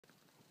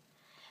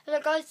Hello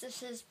guys,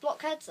 this is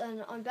Blockheads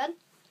and I'm Ben.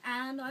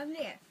 And I'm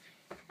Leo.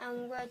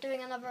 And we're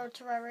doing another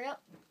Terraria.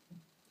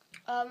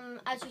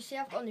 As you see,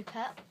 I've got a new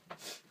pet.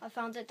 I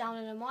found it down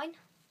in a mine.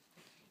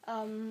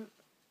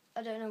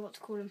 I don't know what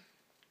to call him.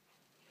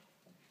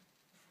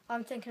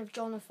 I'm thinking of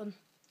Jonathan.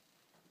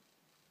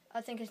 I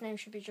think his name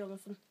should be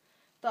Jonathan.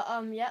 But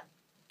yeah.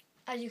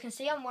 As you can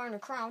see, I'm wearing a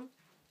crown,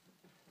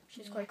 which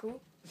is quite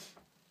cool.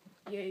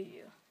 Yeah.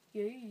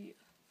 Me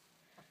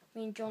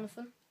and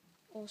Jonathan.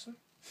 Awesome.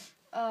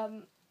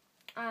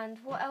 And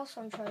what else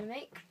I'm trying to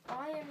make?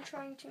 I am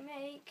trying to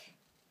make,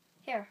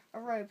 here, a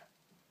robe.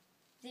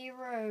 The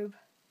robe.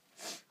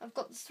 I've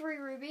got the 3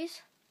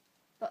 rubies,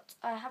 but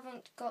I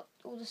haven't got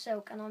all the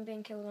silk, and I'm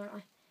being killed, aren't I?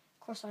 Of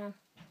course I am.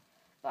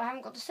 But I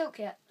haven't got the silk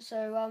yet,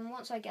 so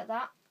once I get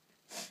that,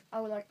 I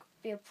will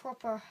be a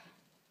proper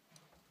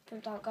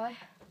pimped out guy.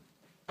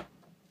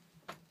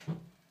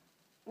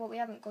 What we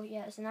haven't got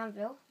yet is an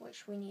anvil,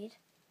 which we need.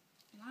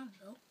 An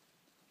anvil?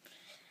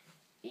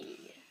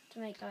 Yeah, to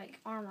make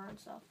armor and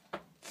stuff.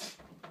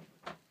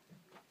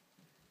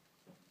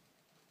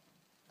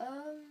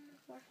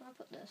 Where can I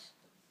put this?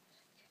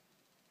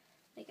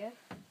 There you go.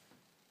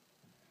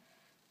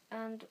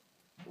 And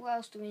what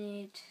else do we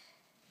need?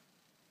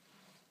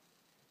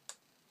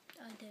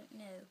 I don't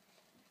know.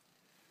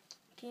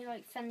 Can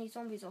you fend these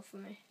zombies off for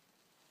me?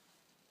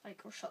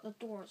 Or shut the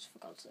doors, for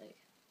God's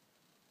sake.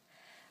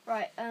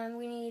 Right,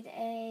 we need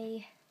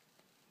a...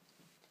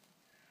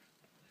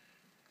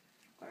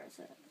 Where is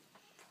it?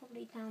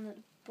 Probably down at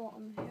the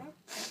bottom here.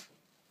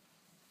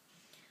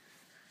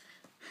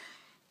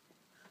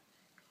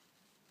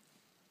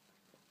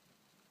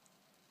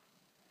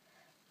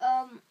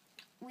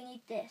 We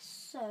need this,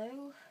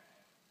 so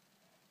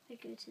I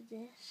go to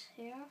this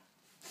here.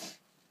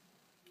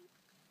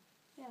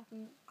 Yeah, I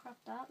can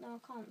craft that. No, I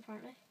can't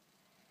apparently.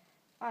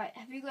 Alright,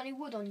 have you got any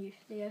wood on you,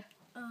 Leo?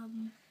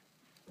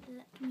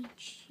 Let me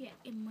check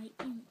in my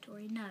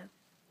inventory. No.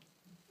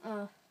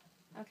 Oh,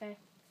 okay.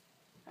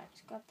 Right,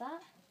 let's grab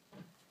that.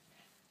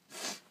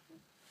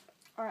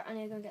 Alright, I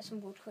need to go and get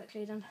some wood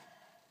quickly then.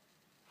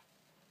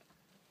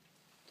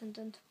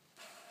 Dun.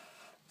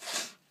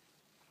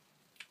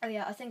 Oh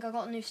yeah, I think I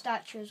got a new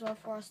statue as well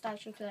for our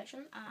statue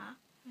collection. Ah,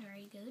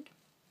 very good.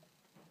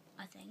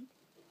 I think.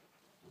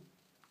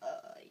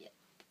 Yep.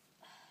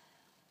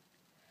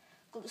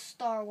 Got the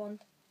star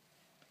one.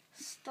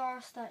 Star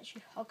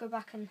statue. I'll go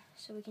back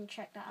so we can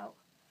check that out.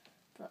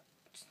 But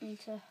just need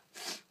to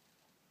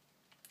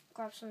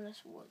grab some of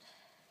this wood.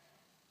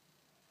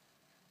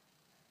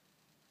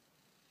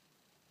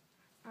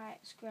 Alright,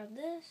 let's grab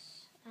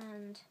this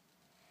and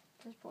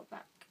transport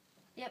back.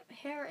 Yep,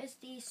 here is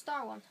the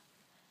star one.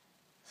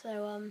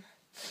 So,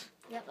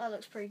 yep, that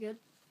looks pretty good.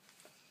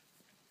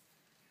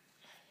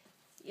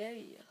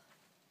 Yeah.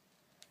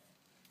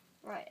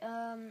 Right,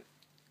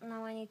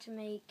 now I need to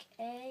make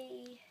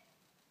a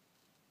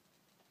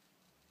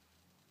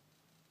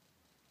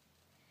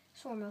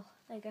sawmill.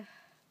 There you go.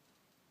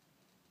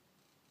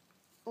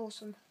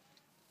 Awesome.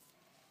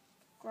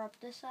 Grab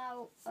this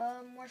out.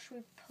 Where should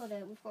we put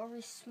it? We've got a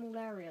really small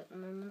area at the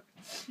moment.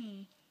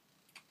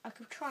 I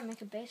could try and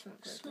make a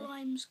basement quickly.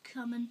 Slime's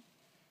coming.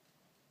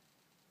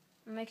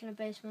 I'm making a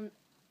basement.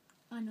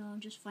 I know, I'm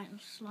just fighting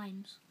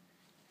slimes.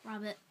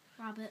 Rabbit.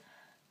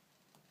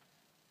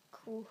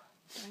 Cool.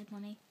 Die,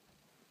 money.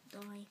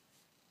 Die.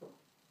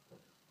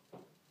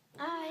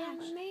 I am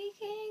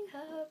making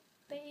a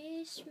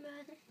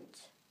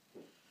basement.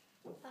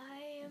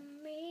 I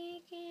am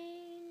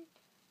making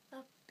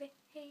a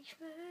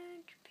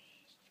basement.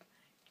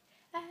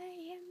 I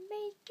am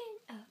making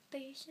a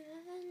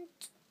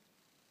basement.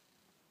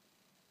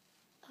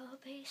 A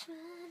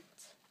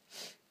basement.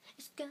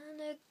 It's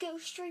gonna go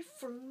straight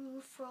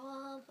through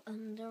from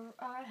under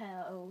our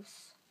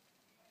house.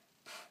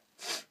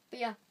 But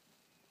yeah.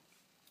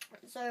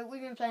 So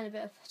we've been playing a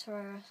bit of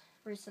Terraria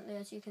recently,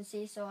 as you can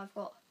see, so I've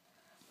got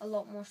a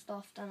lot more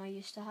stuff than I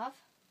used to have.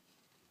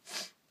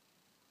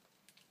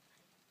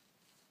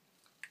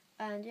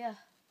 And yeah.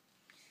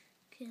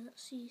 Okay,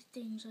 let's see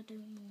things I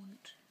don't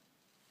want.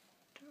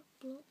 Dirt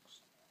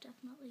blocks,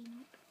 definitely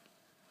not.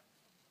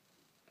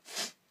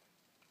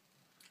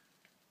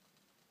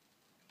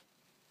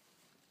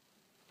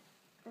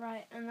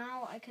 Right, and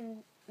now I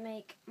can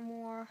make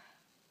more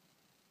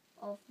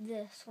of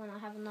this when I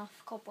have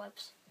enough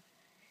cobwebs.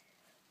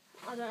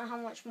 I don't know how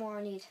much more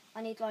I need.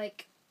 I need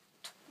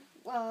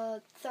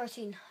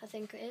 13, I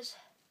think it is.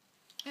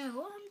 Oh,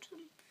 what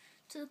happened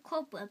to the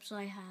cobwebs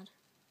I had?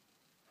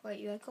 Wait,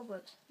 you had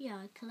cobwebs? Yeah,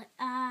 I collect.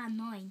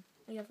 9.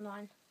 You have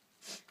 9.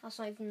 That's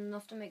not even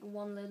enough to make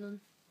 1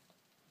 linen.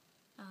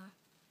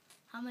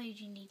 How many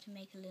do you need to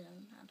make a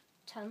linen pad?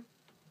 10.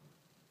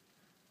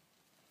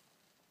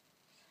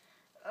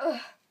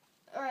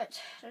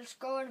 Alright, let's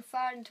go and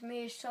find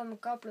me some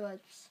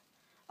cobwebs.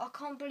 I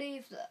can't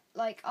believe that.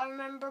 I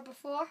remember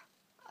before,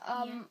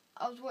 I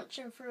was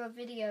watching through a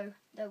video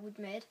that we'd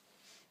made,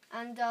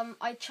 and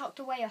I chucked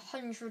away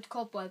 100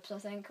 cobwebs, I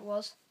think it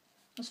was.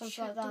 Or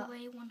something like that. Chucked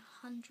away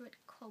 100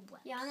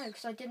 cobwebs. Yeah, I know,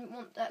 because I didn't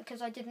want that,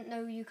 because I didn't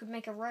know you could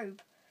make a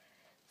robe.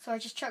 So I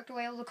just chucked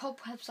away all the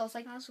cobwebs. I was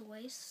like, That's a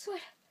waste.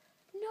 what?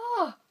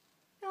 No!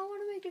 I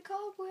want to make a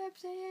cobweb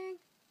thing.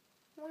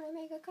 I want to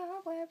make a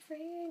cobweb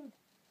thing.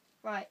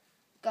 Right,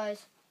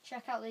 guys,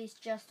 check out these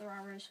jester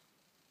arrows.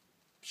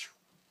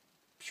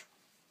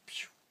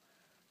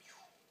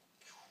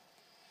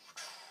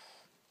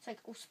 It's like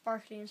all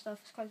sparkly and stuff.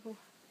 It's quite cool.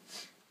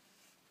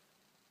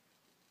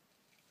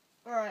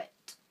 Alright.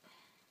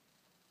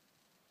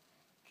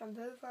 Jump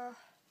over.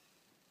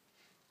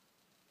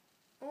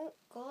 Oh,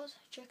 God,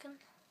 chicken.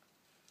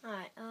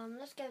 Alright,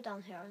 let's go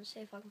down here and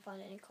see if I can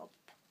find any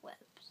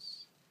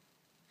cobwebs.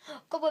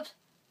 Cobwebs!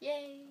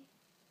 Yay!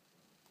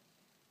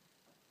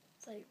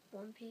 It's like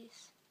one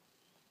piece.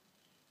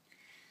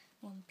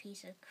 One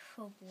piece of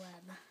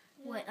cobweb. Yeah.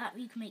 Wait, that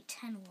you can make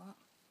 10 of that.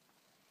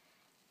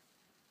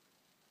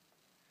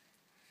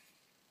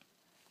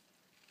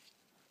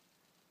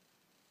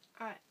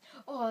 Alright.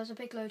 Oh, there's a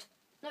big load.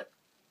 No.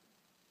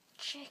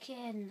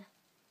 Chicken.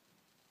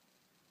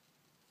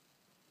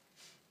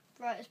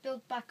 Right, let's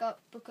build back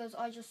up because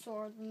I just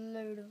saw a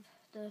load of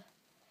the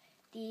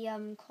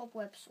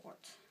cobweb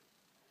sort.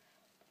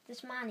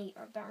 This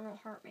man-eater better not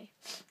hurt me.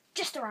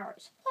 Jester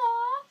arrows.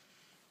 Aww.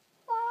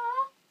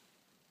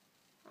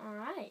 Aww.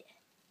 Alright.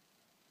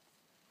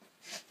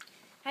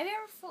 Have you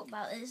ever thought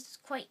about it? It's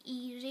quite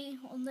easy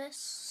on this.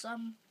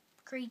 Some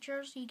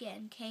creatures you get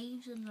in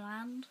caves and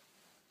land.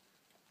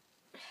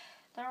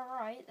 They're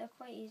alright, they're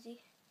quite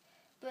easy.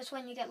 But it's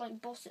when you get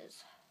like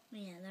bosses.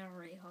 Yeah, they're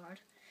really hard.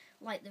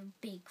 Like the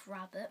big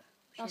rabbit.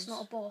 That's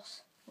not a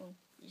boss. Well,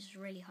 it's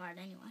really hard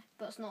anyway.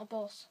 But it's not a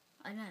boss.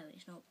 I know,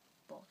 it's not a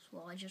boss.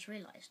 Well, I just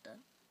realised it.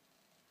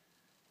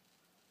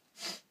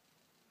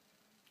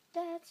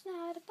 That's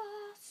not a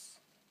boss.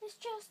 It's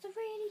just a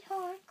really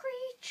hard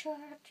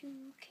creature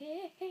to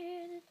kill.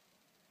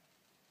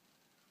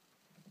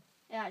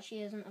 It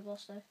actually isn't a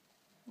boss though.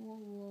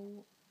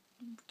 Whoa.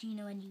 Do you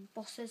know any?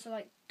 Bosses are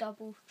like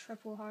double,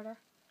 triple harder.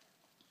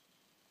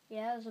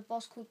 Yeah, there's a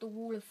boss called the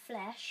Wall of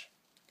Flesh.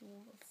 The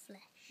wall of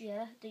flesh.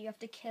 Yeah, that you have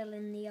to kill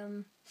in the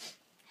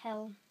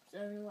hell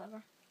zone or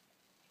whatever.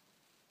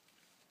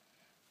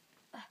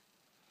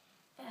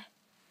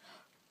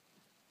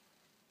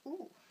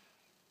 Ooh.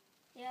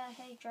 Yeah,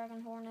 hey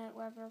Dragon Hornet,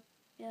 whatever.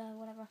 Yeah,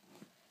 whatever.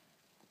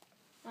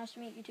 Nice to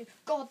meet you too.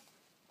 God!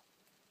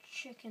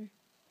 Chicken.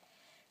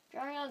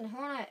 Dragon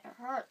Hornet, it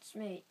hurts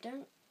me.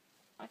 Don't...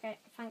 Okay,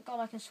 thank God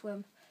I can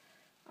swim.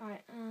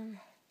 Alright,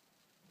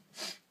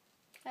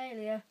 Hey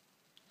Leo.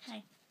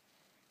 Hey.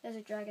 There's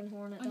a Dragon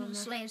Hornet I'm down gonna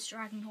there. slay this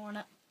dragon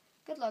hornet.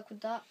 Good luck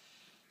with that.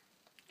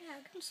 Yeah,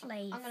 I can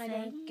slay I'm gonna go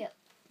and get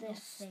this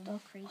Thing,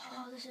 stuff. creature.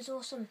 Oh, this is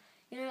awesome.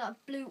 You know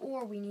that blue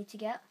ore we need to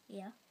get?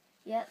 Yeah.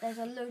 Yeah, there's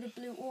a load of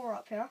blue ore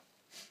up here.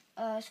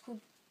 It's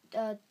called,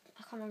 I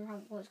can't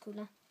remember what it's called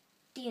now.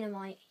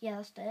 Dynamite. Yeah,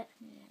 that's it.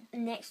 Yeah.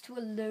 Next to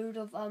a load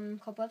of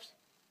cobwebs.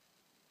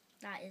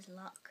 That is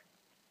luck.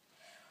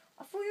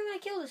 I thought you were gonna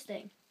kill this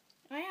thing.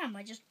 I am.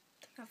 I just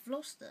think I've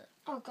lost it.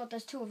 Oh God,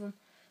 there's two of them.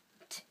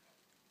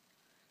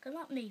 Come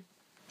at me,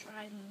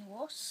 dragon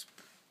wasp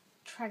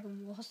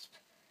Dragon wasp.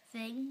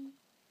 thing.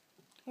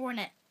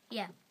 Hornet.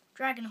 Yeah,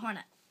 dragon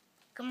hornet.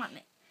 Come at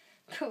me.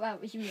 Come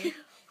at me, you mean?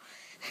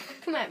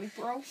 Come at me,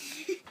 bro.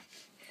 You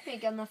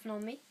ain't got nothing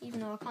on me, even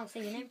though I can't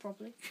say your name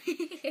properly.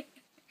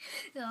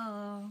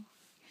 Oh,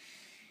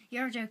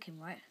 you're joking,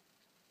 right?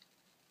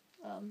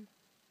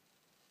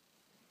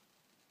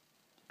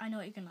 I know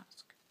what you're gonna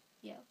ask.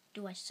 Yeah.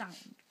 Do I sound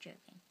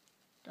joking?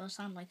 Do I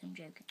sound like I'm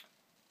joking?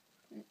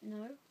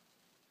 No.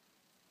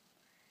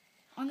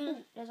 I'm gonna.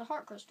 Ooh, there's a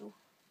heart crystal.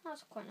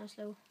 That's a quite nice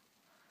little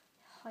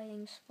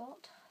hiding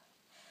spot.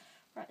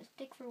 Right, let's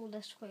dig through all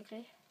this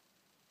quickly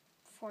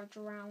before I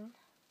drown.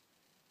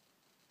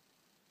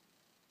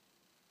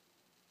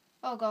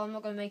 Oh God, I'm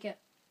not gonna make it.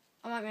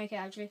 I might make it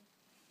actually.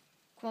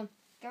 Come on,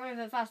 get rid of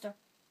it faster.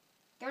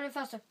 Get rid of it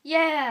faster.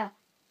 Yeah!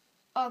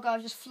 Oh God,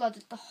 I just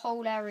flooded the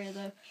whole area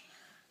though.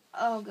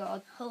 Oh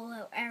God. Whole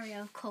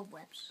area of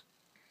cobwebs.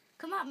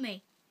 Come at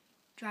me,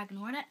 dragon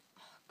hornet.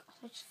 Oh God,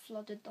 I just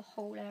flooded the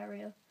whole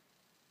area.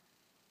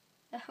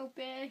 Help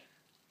me.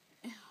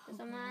 There's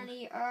a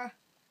man-eater.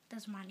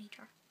 There's a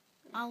man-eater.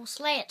 I'll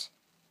slay it.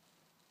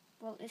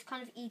 Well, it's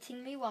kind of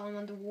eating me while I'm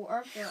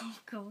underwater. But Oh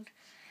God,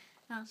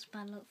 that's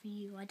bad luck for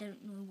you. I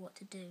don't know what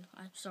to do.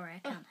 I'm sorry,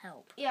 I can't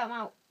help. yeah,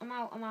 I'm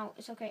out.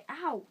 It's okay.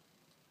 Ow!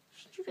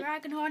 Stupid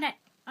Dragon hornet,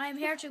 I am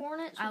here to.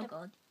 hornets Oh with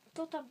God,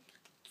 got the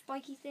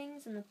spiky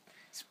things and the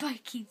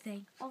spiky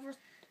thing. other.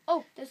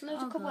 Oh, there's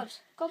loads Oh, of cobwebs.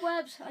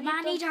 Cobwebs. I need them.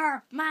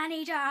 Man-eater,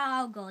 man-eater.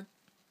 Oh God.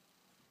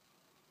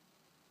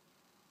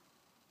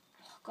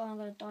 Oh God, I'm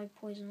gonna die of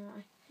poison, aren't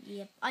I?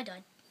 Yep, I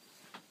died.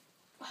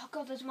 Oh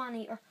God, there's a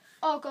man-eater.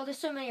 Oh God, there's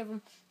so many of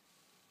them.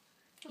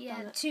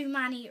 Yeah, 2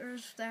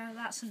 man-eaters there.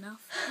 That's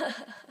enough.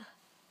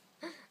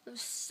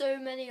 There's so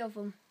many of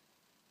them.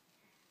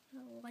 Oh,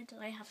 why did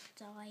I have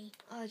to die?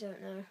 I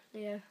don't know,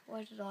 Leo.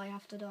 Why did I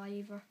have to die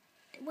either?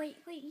 Wait,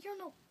 you're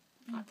not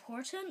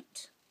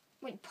important.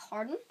 Wait,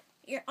 pardon?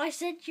 I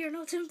said you're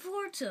not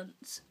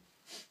important.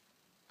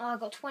 Oh, I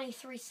got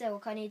 23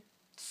 silk. I need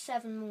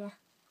 7 more.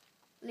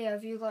 Leo,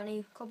 have you got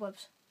any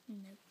cobwebs?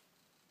 No.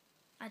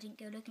 I didn't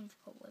go looking for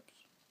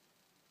cobwebs.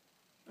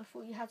 I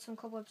thought you had some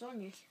cobwebs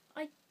on you.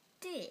 I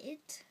did,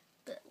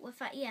 but with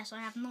that, yes,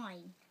 I have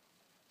 9.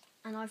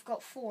 And I've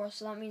got 4,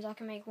 so that means I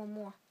can make one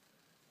more.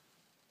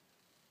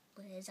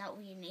 Well, is that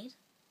what you need?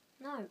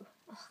 No.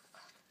 Oh,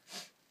 God.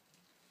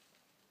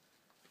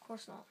 Of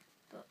course not,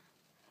 but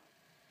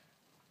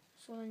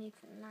that's all I need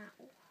for now.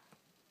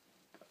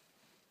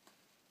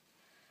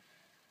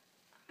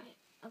 Right,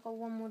 I got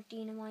one more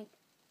dynamite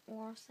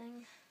war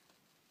thing.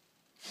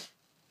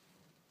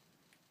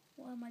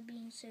 Why am I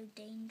being so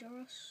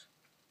dangerous?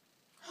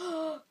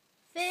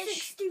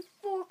 Fish!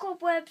 64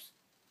 cobwebs!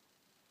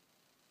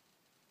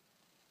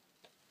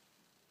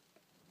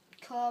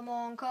 Come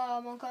on,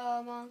 come on,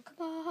 come on,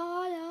 come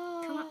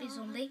on. Come up, you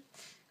zombie.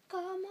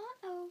 Come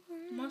on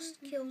over.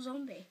 Must kill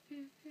zombie.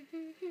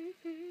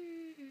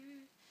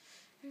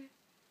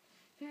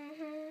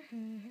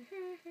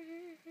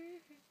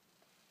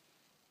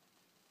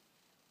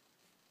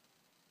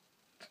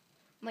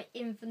 My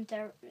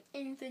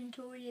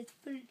inventory is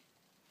full.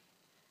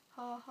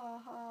 Ha ha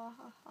ha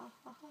ha ha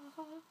ha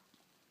ha.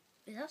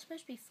 Is that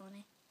supposed to be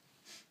funny?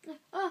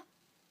 Ah!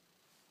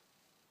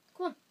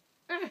 Come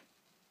on.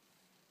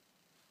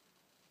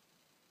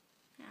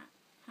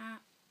 Ha.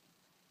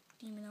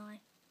 Demon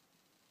eye.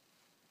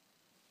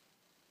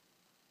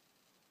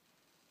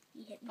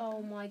 You hit me.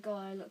 Oh my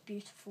god, I look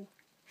beautiful.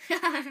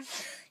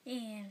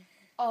 Yeah.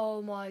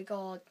 Oh my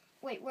god.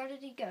 Wait, where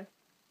did he go?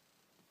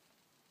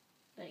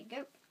 There you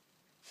go.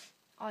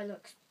 I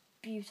look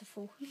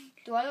beautiful.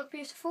 Do I look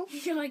beautiful?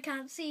 I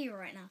can't see you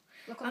right now.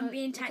 Look on I'm the,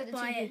 being look at attacked the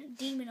by TV. a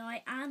demon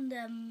eye and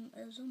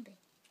a zombie.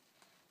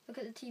 Look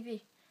at the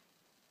TV.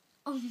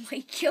 Oh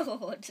my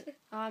god.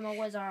 I'm a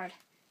wizard.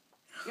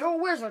 You're a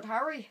wizard,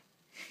 Harry.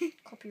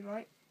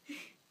 Copyright.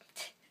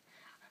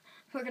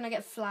 We're gonna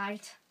get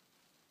flagged.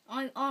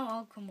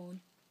 Oh, come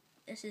on.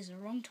 This is the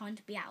wrong time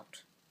to be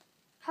out.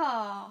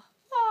 Ha.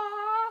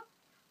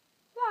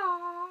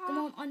 Come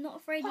on, I'm not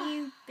afraid of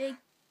you, big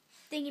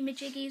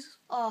thingy-majiggies.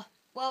 Oh,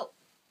 well,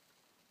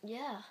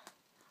 yeah.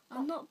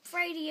 I'm not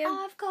afraid of you.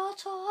 I've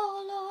got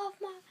all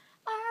of my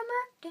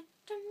armor. Dun,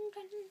 dun,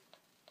 dun.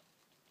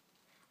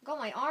 I got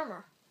my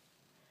armor.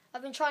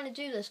 I've been trying to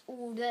do this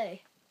all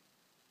day.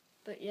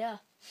 But yeah,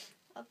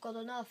 I've got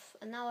enough.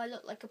 And now I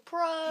look like a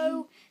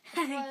pro.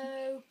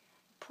 A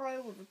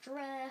pro with a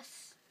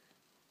dress.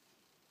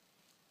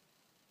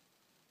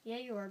 Yeah,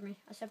 you heard me.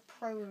 I said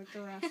pro with a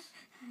dress.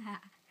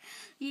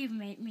 You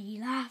make me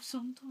laugh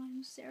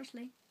sometimes,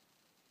 seriously.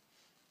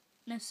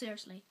 No,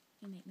 seriously,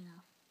 you make me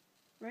laugh.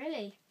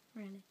 Really?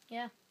 Really.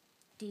 Yeah.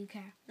 Do you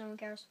care? No one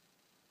cares.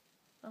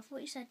 That's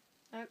what you said.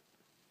 No.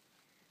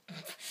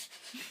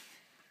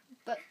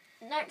 But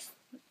next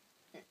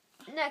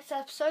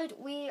episode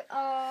we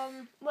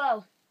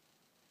well,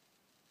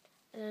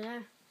 I don't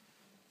know.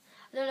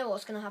 I don't know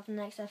what's gonna happen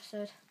next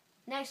episode.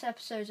 Next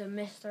episode's a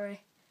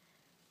mystery.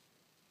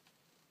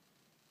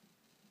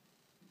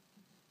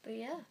 But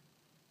yeah.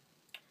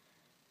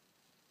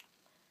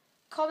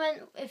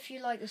 Comment if you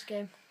like this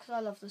game, because I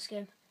love this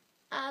game.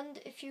 And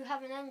if you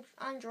have an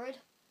Android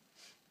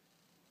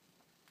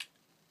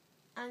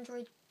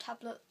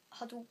tablet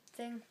huddle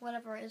thing,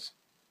 whatever it is,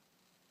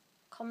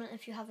 comment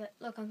if you have it.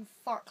 Look, I can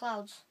fart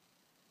clouds.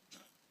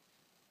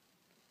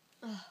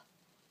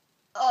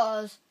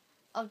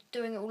 I'm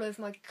doing it all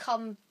over my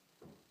cum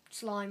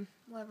slime,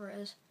 whatever it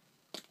is.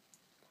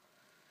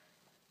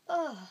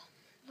 I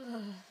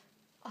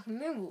can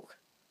moonwalk.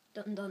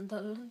 Dun dun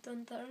dun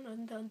dun dun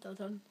dun dun dun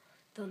dun.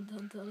 Dun,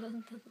 dun, dun,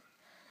 dun, dun.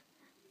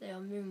 They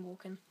are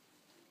moonwalking.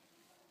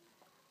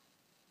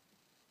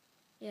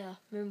 Yeah,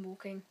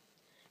 moonwalking.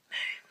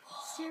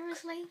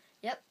 Seriously?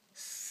 Yep.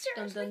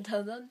 Seriously? Dun,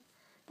 dun, dun, dun.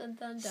 Dun,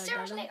 dun, dun,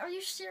 Seriously? dun, dun. Are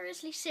you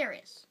seriously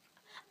serious?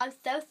 I'm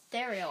so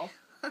serial.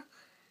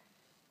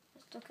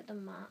 Let's look at the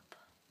map.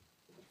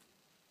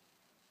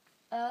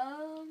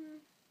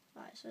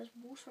 Right, so there's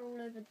water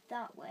all over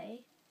that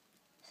way.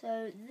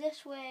 So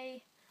this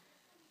way,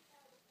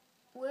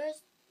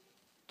 where's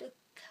the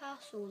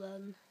castle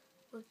then?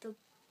 With the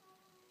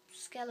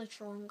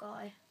Skeletron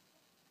guy.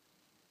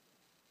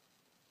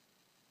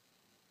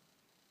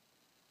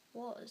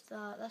 What is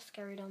that? That's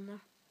scary down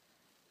there.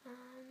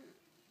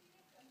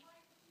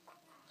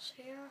 Across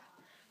here.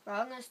 Right,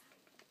 I'm going to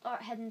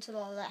start heading to the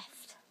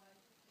left.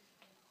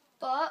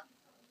 But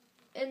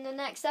in the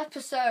next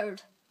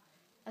episode,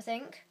 I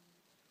think.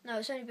 No,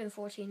 it's only been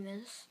 14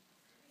 minutes.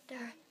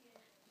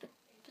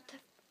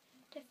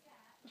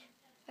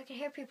 I can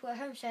hear people at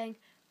home saying,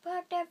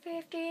 but they're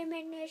 15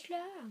 minutes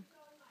long.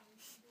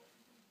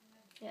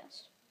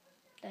 Yes,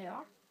 they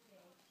are.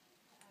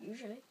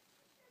 Usually.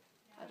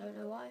 I don't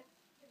know why.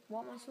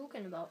 What am I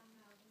talking about?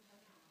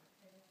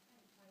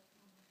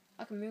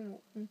 I can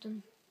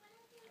moonwalk.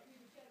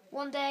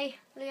 One day,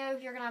 Leo,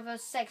 you're going to have a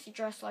sexy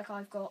dress like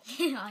I've got.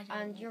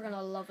 And you're going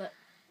to love it.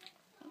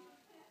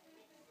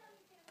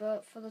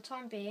 But for the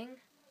time being,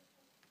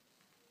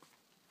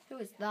 who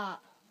is that?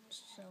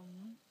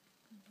 Someone.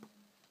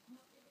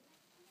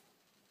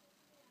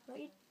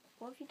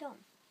 What have you done?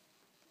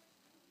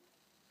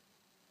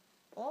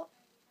 What?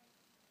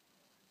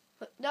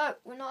 But no,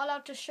 we're not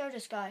allowed to show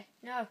this guy.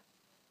 No.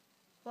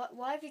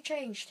 Why have you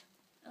changed?